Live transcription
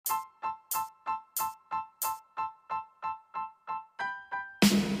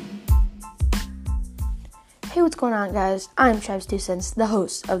Hey, what's going on, guys? I'm Travis 2 Cents, the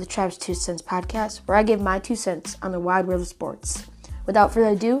host of the Travis 2 Cents podcast, where I give my 2 cents on the wide world of sports. Without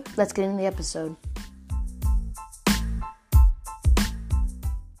further ado, let's get into the episode.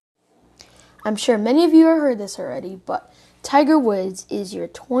 I'm sure many of you have heard this already, but Tiger Woods is your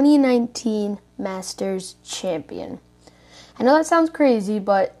 2019 Masters champion. I know that sounds crazy,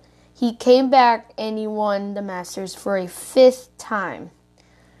 but he came back and he won the Masters for a 5th time,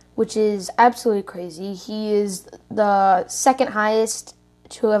 which is absolutely crazy. He is the second highest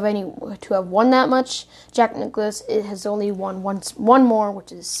to have won that much. Jack Nicklaus has only won one more,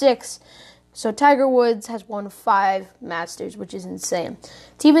 which is 6. So Tiger Woods has won 5 Masters, which is insane.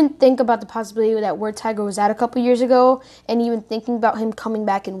 To even think about the possibility that where Tiger was at a couple years ago, and even thinking about him coming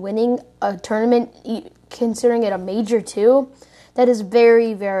back and winning a tournament, considering it a major too, that is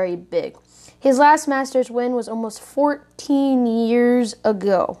very, very big. His last Masters win was almost 14 years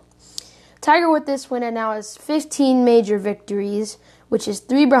ago. Tiger with this win now has 15 major victories, which is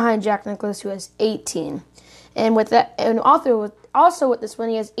 3 behind Jack Nicklaus, who has 18. And with that, and also with this win,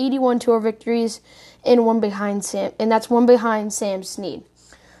 he has 81 tour victories and one behind Sam Snead.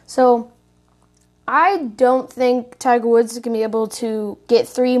 So I don't think Tiger Woods is going to be able to get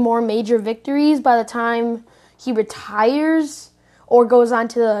 3 more major victories by the time he retires or goes on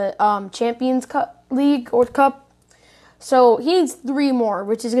to the Champions League or Cup. So he needs 3 more,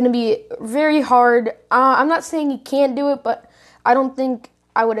 which is going to be very hard. I'm not saying he can't do it, but I don't think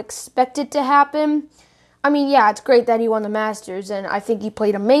I would expect it to happen. I mean, yeah, it's great that he won the Masters, and I think he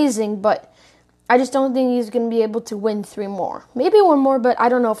played amazing, but I just don't think he's going to be able to win 3 more. Maybe 1 more, but I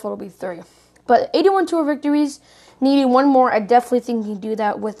don't know if it'll be 3. But 81 tour victories, needing 1 more, I definitely think he can do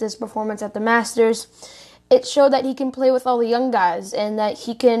that with this performance at the Masters. It showed that he can play with all the young guys, and that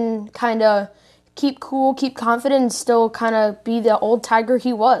he can kind of keep cool, keep confident, and still kind of be the old Tiger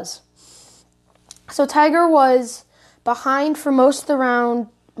he was. So Tiger was behind for most of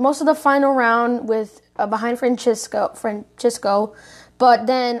the final round with behind Francesco, but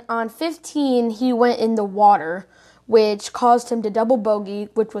then on 15 he went in the water, which caused him to double bogey,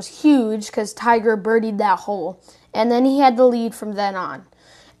 which was huge because Tiger birdied that hole, and then he had the lead from then on.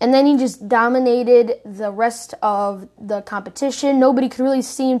 And then he just dominated the rest of the competition. Nobody could really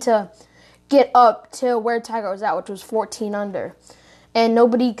seem to get up to where Tiger was at, which was 14 under. And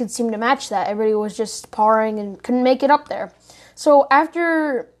nobody could seem to match that. Everybody was just parring and couldn't make it up there. So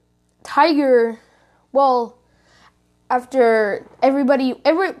after Tiger, a lot of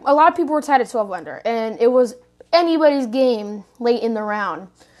people were tied at 12 under, and it was anybody's game late in the round.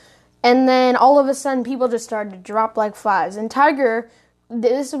 And then all of a sudden, people just started to drop like flies. And Tiger,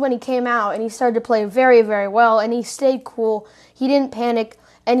 this is when he came out, and he started to play very, very well, and he stayed cool. He didn't panic,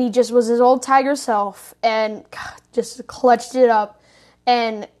 and he just was his old Tiger self, and just clutched it up,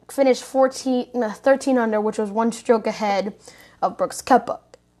 and finished 13 under, which was 1 stroke ahead of Brooks Koepka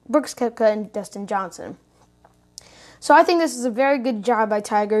and Dustin Johnson. So I think this is a very good job by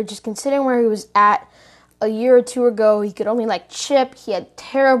Tiger, just considering where he was at a year or 2 ago. He could only chip. He had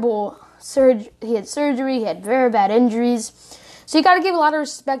surgery. He had very bad injuries. So you got to give a lot of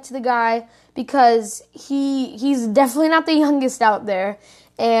respect to the guy, because he's definitely not the youngest out there,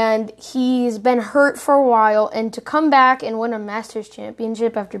 and he's been hurt for a while, and to come back and win a Masters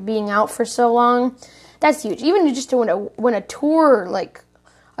championship after being out for so long, that's huge. Even just to win a tour,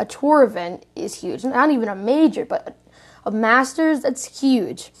 a tour event is huge. Not even a major, but a Masters, that's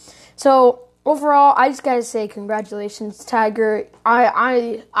huge. So overall, I just gotta say congratulations, Tiger.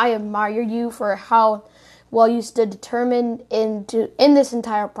 I admire you for how well you stood determined in this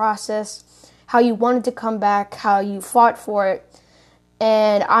entire process, how you wanted to come back, how you fought for it.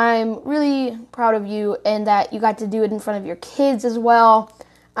 And I'm really proud of you, and that you got to do it in front of your kids as well.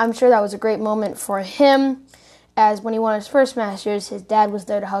 I'm sure that was a great moment for him, as when he won his first Masters, his dad was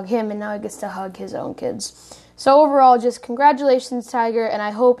there to hug him, and now he gets to hug his own kids. So overall, just congratulations, Tiger, and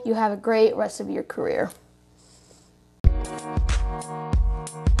I hope you have a great rest of your career.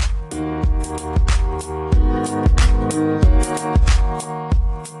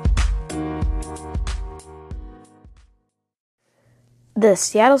 The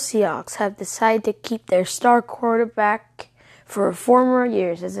Seattle Seahawks have decided to keep their star quarterback for 4 more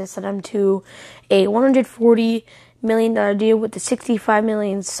years, as they sent him to a $140 million deal with the $65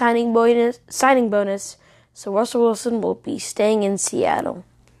 million signing bonus. So Russell Wilson will be staying in Seattle.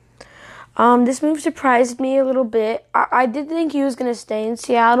 This move surprised me a little bit. I did think he was going to stay in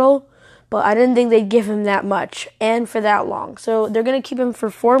Seattle, but I didn't think they'd give him that much and for that long. So they're going to keep him for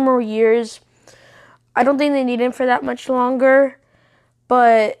 4 more years. I don't think they need him for that much longer,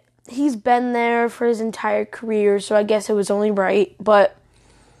 but he's been there for his entire career, so I guess it was only right. But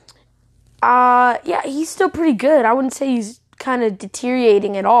Yeah, he's still pretty good. I wouldn't say he's kind of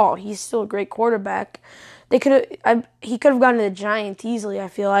deteriorating at all. He's still a great quarterback. He could have gone to the Giants easily, I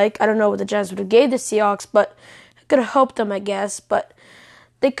feel like. I don't know what the Giants would have gave the Seahawks, but it could have helped them, I guess. But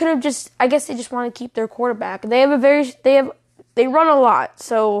they could have I guess they just want to keep their quarterback. They run a lot,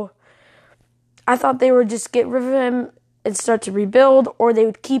 so I thought they would just get rid of him and start to rebuild, or they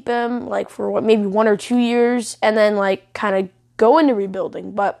would keep him for maybe 1 or 2 years and then kind of go into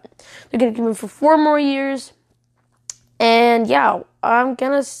rebuilding. But they're gonna keep him for 4 more years, and yeah, I'm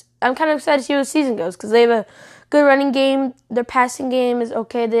kind of excited to see how the season goes because they have a good running game. Their passing game is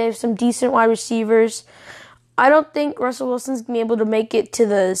okay. They have some decent wide receivers. I don't think Russell Wilson's gonna be able to make it to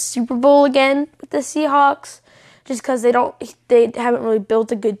the Super Bowl again with the Seahawks, just because they haven't really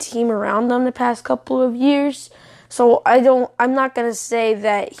built a good team around them the past couple of years. So I'm not gonna say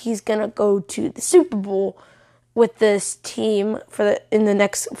that he's gonna go to the Super Bowl with this team in the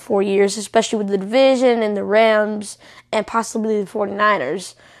next 4 years, especially with the division and the Rams and possibly the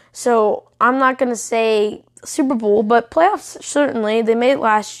 49ers. So I'm not gonna say Super Bowl, but playoffs certainly. They made it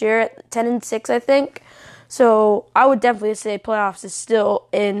last year at 10-6, I think. So I would definitely say playoffs is still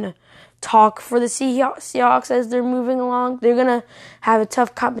in talk for the Seahawks as they're moving along. They're gonna have a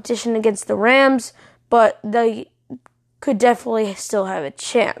tough competition against the Rams, but they could definitely still have a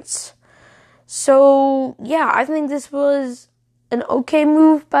chance. So, yeah, I think this was an okay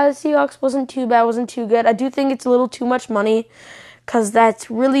move by the Seahawks. Wasn't too bad, wasn't too good. I do think it's a little too much money because that's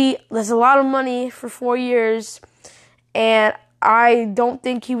a lot of money for 4 years, and I don't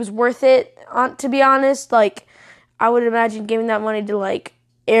think he was worth it, to be honest. I would imagine giving that money to,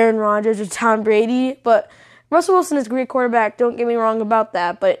 Aaron Rodgers or Tom Brady, but Russell Wilson is a great quarterback, don't get me wrong about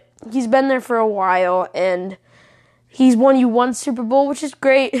that, but he's been there for a while, and he's won you 1 Super Bowl, which is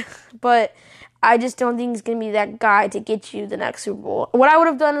great, but I just don't think he's going to be that guy to get you the next Super Bowl. What I would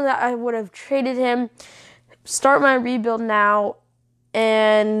have done is that I would have traded him, start my rebuild now,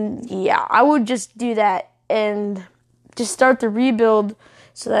 and yeah, I would just do that and just start the rebuild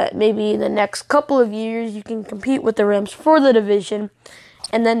so that maybe in the next couple of years you can compete with the Rams for the division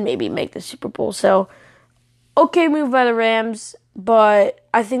and then maybe make the Super Bowl. So, okay move by the Rams, but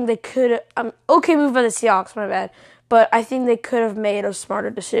I think they could... okay move by the Seahawks, my bad. But I think they could have made a smarter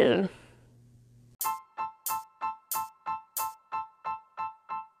decision.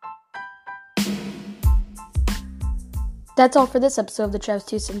 That's all for this episode of the Trav's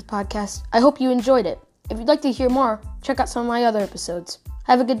 2 Cents podcast. I hope you enjoyed it. If you'd like to hear more, check out some of my other episodes.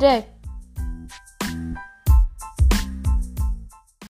 Have a good day.